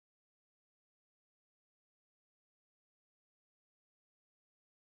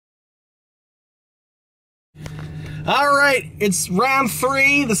All right, it's round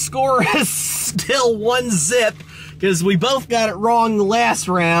 3. The score is still 1-0 because we both got it wrong the last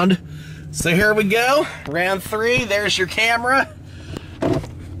round. So here we go. Round 3. There's your camera.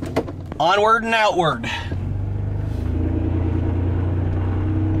 Onward and outward.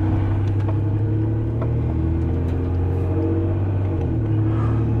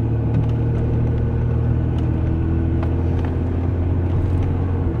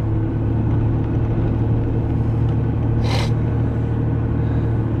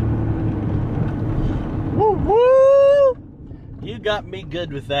 You got me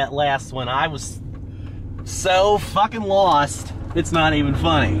good with that last one. I was so fucking lost. It's not even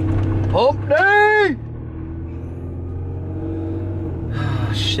funny. Hump day!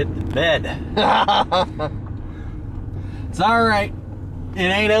 Shit the bed. It's alright. It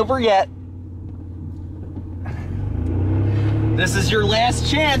ain't over yet. This is your last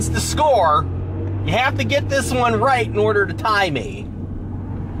chance to score. You have to get this one right in order to tie me.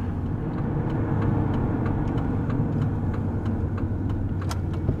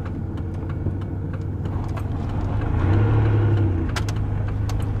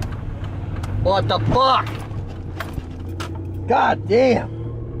 What the fuck? God damn.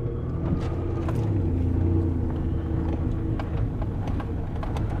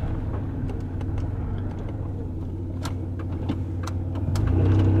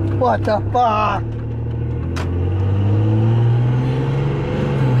 What the fuck?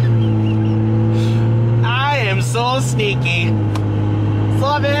 I am so sneaky.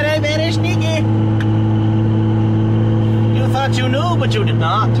 So very, very sneaky. You thought you knew, but you did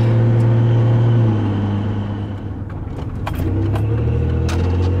not.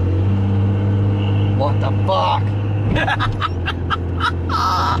 What the fuck?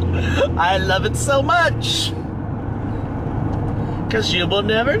 I love it so much. Because you will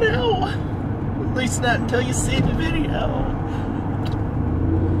never know. At least not until you see the video.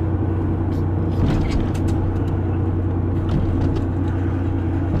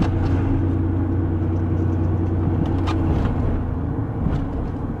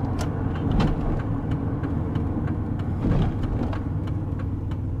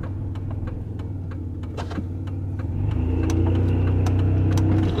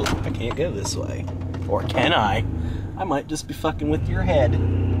 Can't go this way. Or can I? I might just be fucking with your head.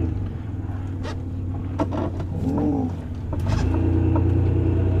 Ooh.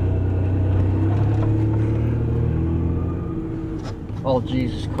 Oh,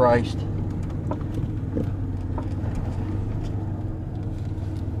 Jesus Christ.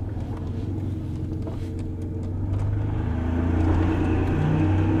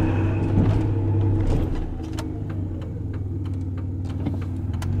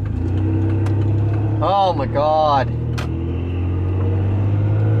 Oh my God.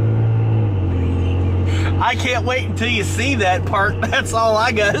 I can't wait until you see that part. That's all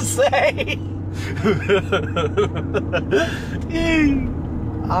I gotta say.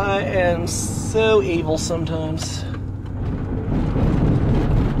 I am so evil sometimes.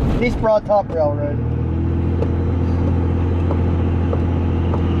 East Broad Top Railroad.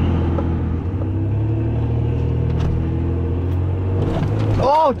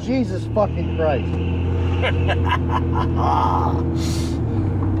 Oh, Jesus fucking Christ.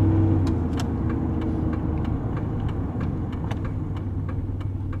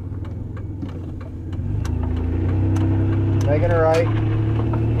 Making it right.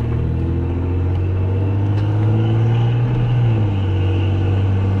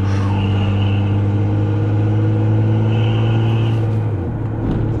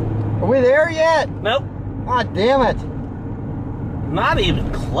 Are we there yet? Nope. God damn it. Not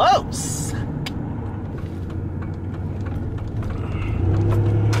even close.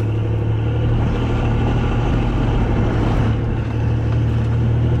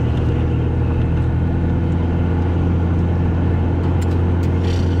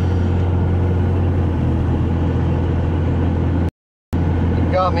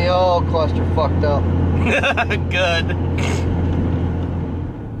 You got me all cluster fucked up. Good.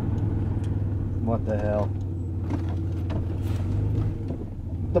 What the hell?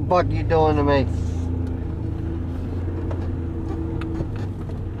 What the fuck are you doing to me?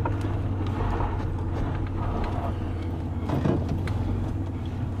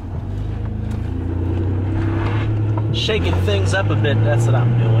 Shaking things up a bit, that's what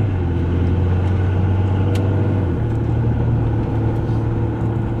I'm doing.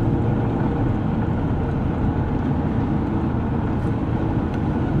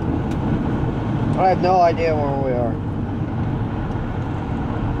 I have no idea where we are.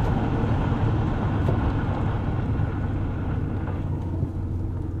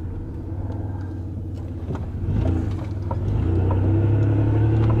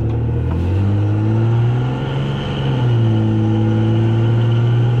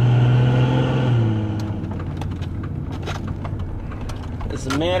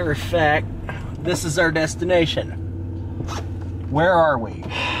 matter of fact, this is our destination. Where are we?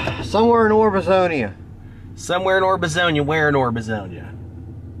 Somewhere in Orbizonia. Somewhere in Orbizonia. Where in Orbizonia?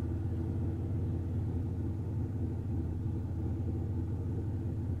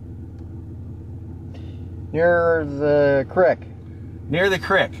 Near the creek. Near the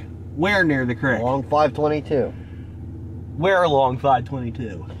creek. Where near the creek? Along 522. Where along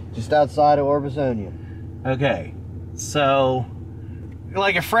 522? Just outside of Orbizonia. Okay. So,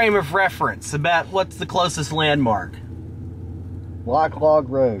 like a frame of reference about what's the closest landmark? Black Log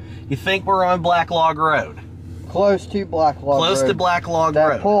Road. You think we're on Black Log Road? Close to Black Log Road. Close to Black Log that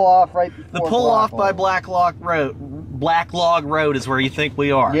Road. That pull off right before the pull off by Log. Black Log Road. Black Log Road is where you think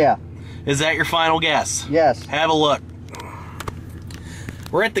we are. Yeah. Is that your final guess? Yes. Have a look.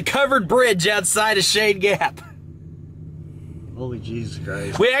 We're at the covered bridge outside of Shade Gap. Holy Jesus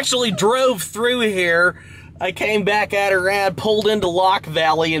Christ. We actually drove through here. I came back out around, pulled into Lock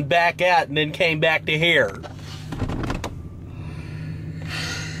Valley and back out, and then came back to here.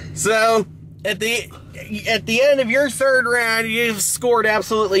 So, at the end of your third round, you've scored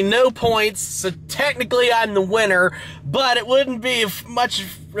absolutely no points, so technically I'm the winner, but it wouldn't be much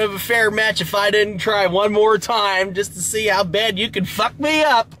of a fair match if I didn't try one more time just to see how bad you can fuck me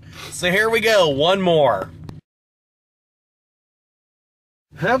up. So here we go, one more.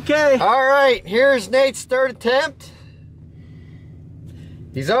 Okay. Alright, here's Nate's third attempt.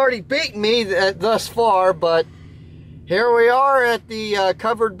 He's already beaten me thus far, but here we are at the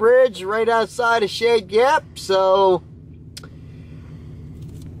covered bridge right outside of Shade Gap, so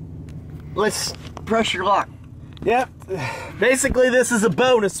let's press your luck. Yep. Basically, this is a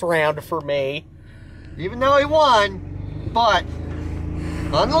bonus round for me. Even though he won, but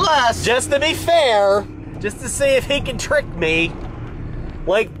nonetheless. Just to be fair, just to see if he can trick me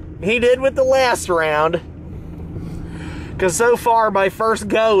like he did with the last round. Because so far, my first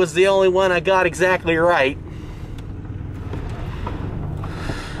go is the only one I got exactly right.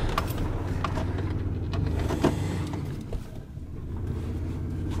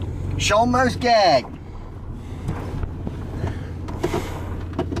 Showmer's gag.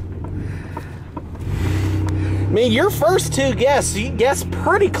 I mean, your first two guesses, you guessed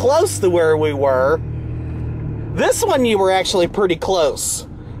pretty close to where we were. This one, you were actually pretty close.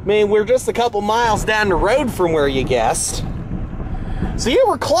 I mean, we're just a couple miles down the road from where you guessed. So you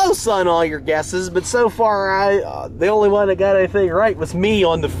were close on all your guesses, but so far, the only one that got anything right was me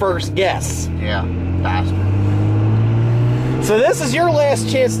on the first guess. Yeah, bastard. So this is your last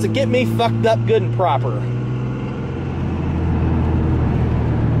chance to get me fucked up good and proper.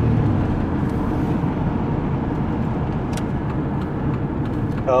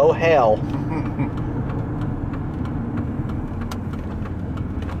 Oh, hell.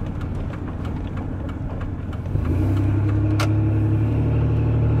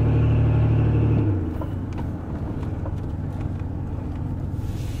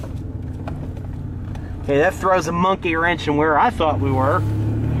 Okay, that throws a monkey wrench in where I thought we were.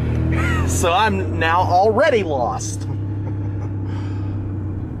 So I'm now already lost.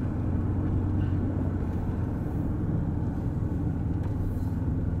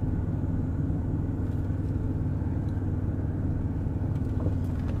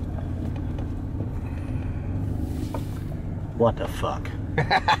 What the fuck?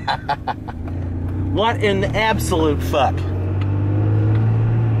 What in the absolute fuck?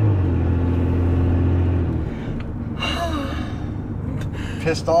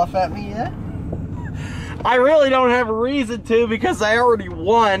 Pissed off at me yet? I really don't have a reason to because I already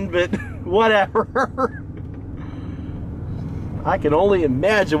won, but whatever. I can only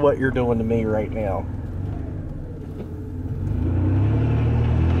imagine what you're doing to me right now.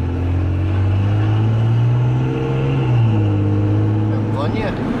 Having fun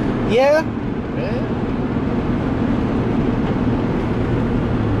yet? Yeah? Yeah.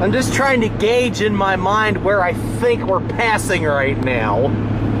 I'm just trying to gauge in my mind where I think we're passing right now.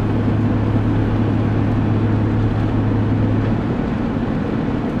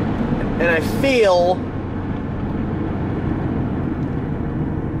 And I feel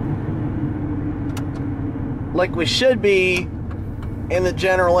like we should be in the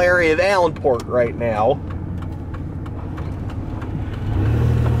general area of Allenport right now.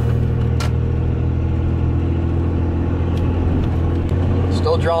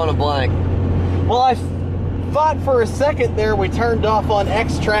 Still drawing a blank. Well, I thought for a second there we turned off on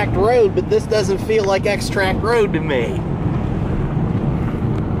X-Tract Road, but this doesn't feel like X-Tract Road to me.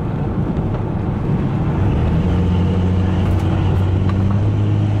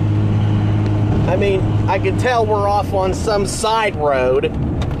 I mean, I can tell we're off on some side road.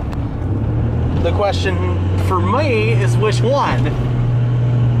 The question for me is which one?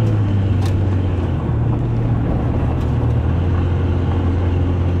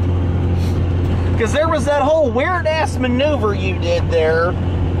 Because there was that whole weird-ass maneuver you did there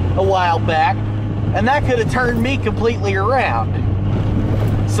a while back, and that could have turned me completely around.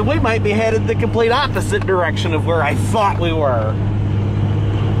 So we might be headed the complete opposite direction of where I thought we were.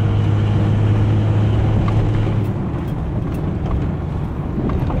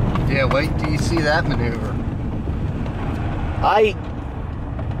 Yeah, wait till you see that maneuver. I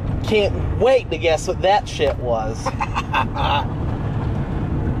can't wait to guess what that shit was.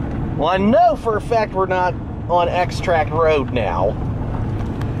 Well, I know for a fact we're not on X-Track Road now,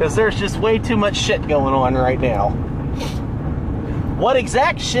 because there's just way too much shit going on right now. What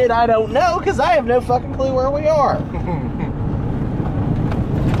exact shit, I don't know, because I have no fucking clue where we are.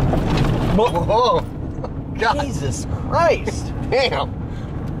 Whoa. God. Jesus Christ. Damn.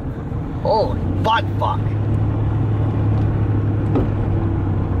 Holy butt fuck.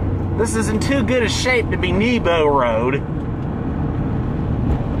 This is in too good a shape to be Nebo Road.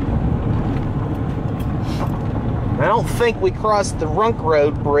 I don't think we crossed the Runk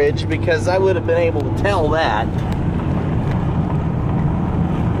Road Bridge because I would have been able to tell that.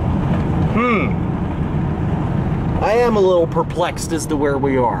 I am a little perplexed as to where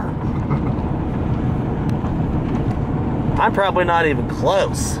we are. I'm probably not even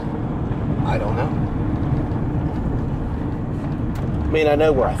close. I don't know. I mean, I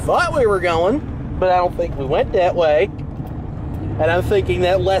know where I thought we were going, but I don't think we went that way. And I'm thinking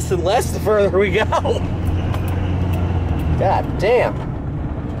that less and less the further we go. God damn.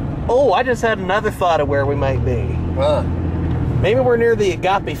 Oh, I just had another thought of where we might be. Huh. Maybe we're near the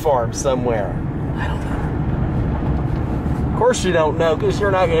Agape farm somewhere. I don't know. Of course you don't know, because you're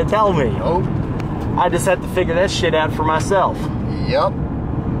not going to tell me. Nope. I just have to figure that shit out for myself. Yep.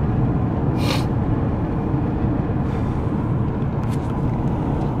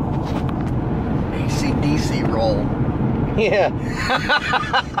 AC/DC roll. Yeah.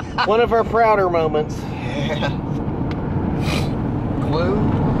 One of our prouder moments. Yeah. Glue.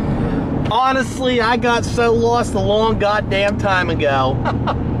 Honestly, I got so lost a long goddamn time ago.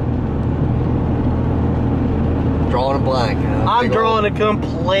 Drawing a blank. Huh? I'm drawing a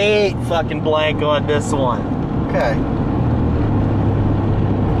complete fucking blank on this one. Okay.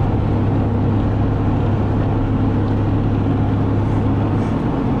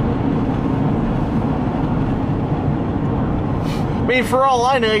 I mean, for all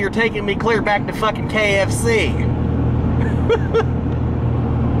I know, you're taking me clear back to fucking KFC.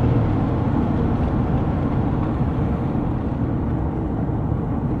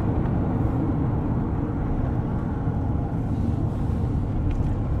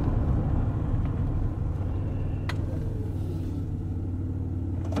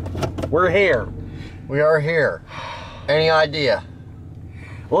 We're here. We are here. Any idea?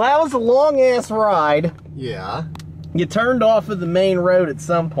 Well, that was a long-ass ride. Yeah. You turned off of the main road at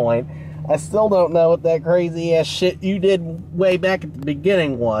some point. I still don't know what that crazy-ass shit you did way back at the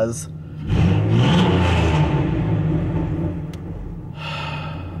beginning was.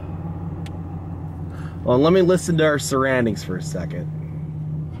 Well, let me listen to our surroundings for a second.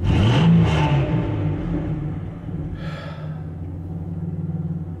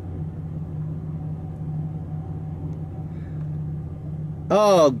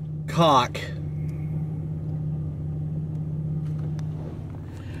 Oh, cock.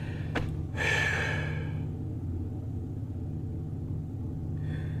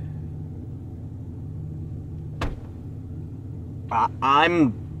 I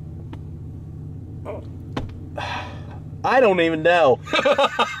don't even know.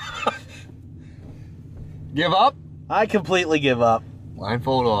 Give up? I completely give up.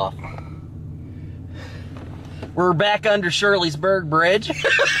 Blindfold off. We're back under Shirleysburg Bridge.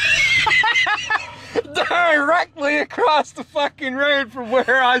 Directly across the fucking road from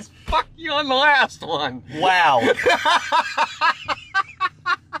where I fucked you on the last one. Wow.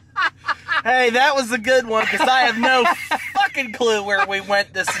 Hey, that was a good one, because I have no fucking clue where we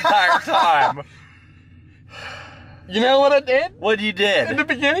went this entire time. You know what I did? What you did? In the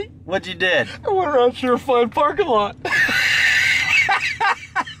beginning? What you did? I went around Surefine parking lot.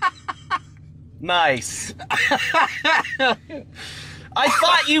 Nice. I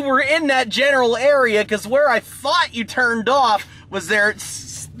thought you were in that general area, because where I thought you turned off was there at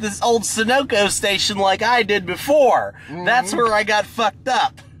this old Sunoco station like I did before. That's where I got fucked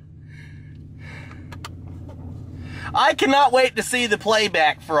up. I cannot wait to see the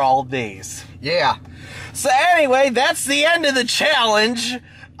playback for all of these. Yeah. So anyway, that's the end of the challenge.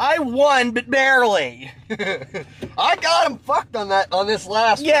 I won, but barely. I got him fucked on this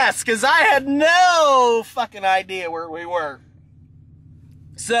last one. Yes, because I had no fucking idea where we were.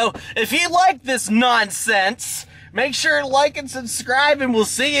 So, if you like this nonsense, Make sure to like and subscribe, and we'll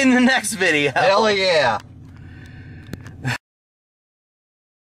see you in the next video. Hell yeah.